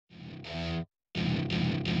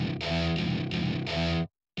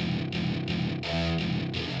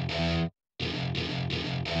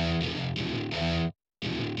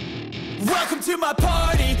Welcome to my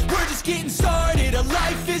party, we're just getting started. A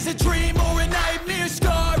life is a dream or a nightmare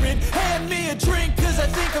scarring. Hand me a drink cause I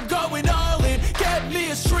think I'm going all in. Get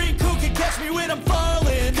me a shrink who can catch me when I'm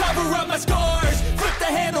falling. Cover up my scars, flip the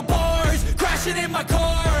handlebars. Crashing in my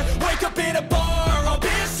car, wake up in a bar. I'll be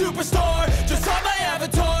a superstar, just on my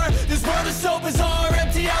avatar. This world is so bizarre,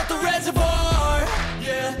 empty out the reservoir.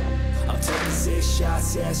 Yeah, I'm taking 6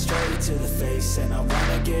 shots, yeah, straight to the face. And I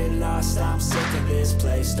wanna get lost, I'm sick of this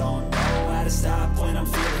place. Don't know how to stop when I'm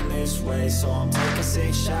feeling this way. So I'm taking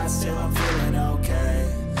 6 shots till I'm feeling okay.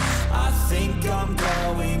 I think I'm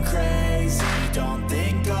going crazy, don't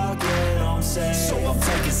think I'll get home safe. So I'm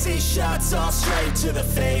taking 6 shots all straight to the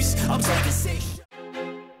face. I'm taking 6 shots.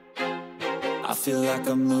 I feel like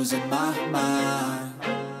I'm losing my mind.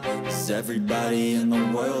 Is everybody in the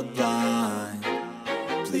world blind?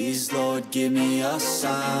 Please, Lord, give me a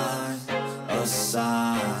sign, a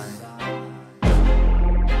sign.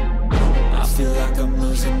 I feel like I'm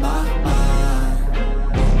losing my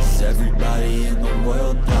mind. Is everybody in the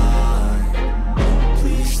world blind?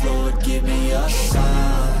 Please, Lord, give me a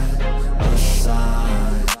sign, a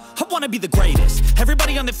sign. I wanna be the greatest.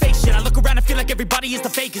 Everybody on the fake shit. I look around and feel like everybody is the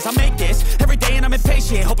fakest. I make this every day and I'm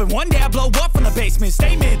impatient, hoping one day I blow up from the basement.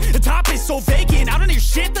 Statement, the top is so vacant. I don't hear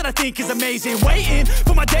shit that I think is amazing. Waiting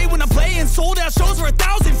for my day when I'm playing sold out shows for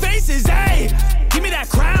 1,000 faces. Hey, give me that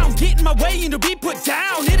crown, get in my way and to be put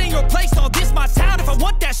down. It ain't your place, all this my town. If I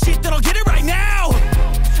want that shit, then I'll get it right now.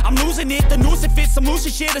 I'm losing it, the noose it fits. I'm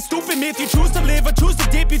losing shit, a stupid myth. You choose to live or choose to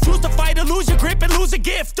dip. You choose to fight or lose your grip and lose a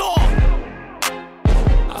gift.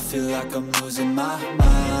 I feel like I'm losing my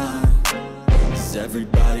mind. Is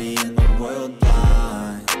everybody in the world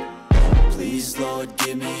blind? Please, Lord,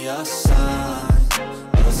 give me a sign,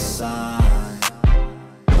 a sign.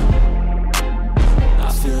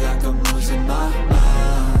 I feel like I'm losing my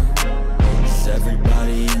mind. Is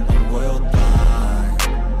everybody in the world blind?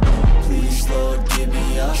 Please, Lord, give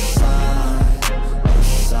me a sign, a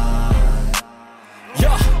sign.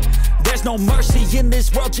 Yeah. There's no mercy in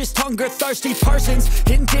this world, just hunger-thirsty persons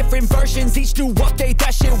in different versions. Each new update,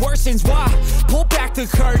 that shit worsens. Why? Pull back the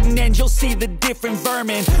curtain and you'll see the different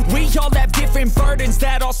vermin. We all have different burdens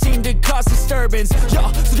that all seem to cause disturbance.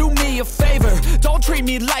 Yo, so do me a favor, don't treat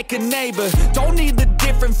me like a neighbor. Don't need the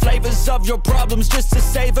different flavors of your problems just to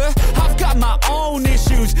savor. I've got my own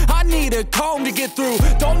issues, I need a comb to get through.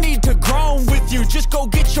 Don't need to groan with you, just go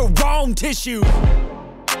get your own tissue.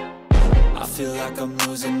 I feel like I'm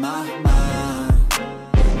losing my mind.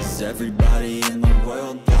 Is everybody in the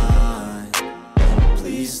world blind?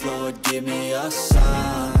 Please, Lord, give me a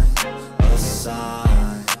sign, a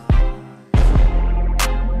sign.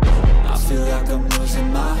 I feel like I'm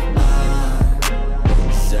losing my mind.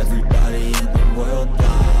 Is everybody in the world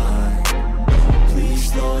blind?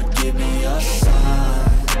 Please, Lord, give me a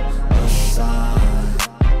sign, a sign.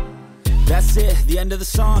 That's it, the end of the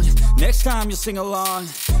song. Next time you'll sing along.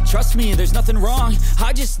 Trust me, there's nothing wrong.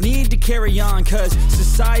 I just need to carry on, cause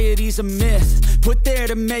society's a myth put there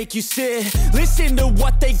to make you sit. Listen to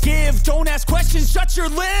what they give. Don't ask questions, shut your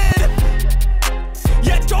lid.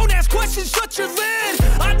 Yeah, don't ask questions, shut your lid.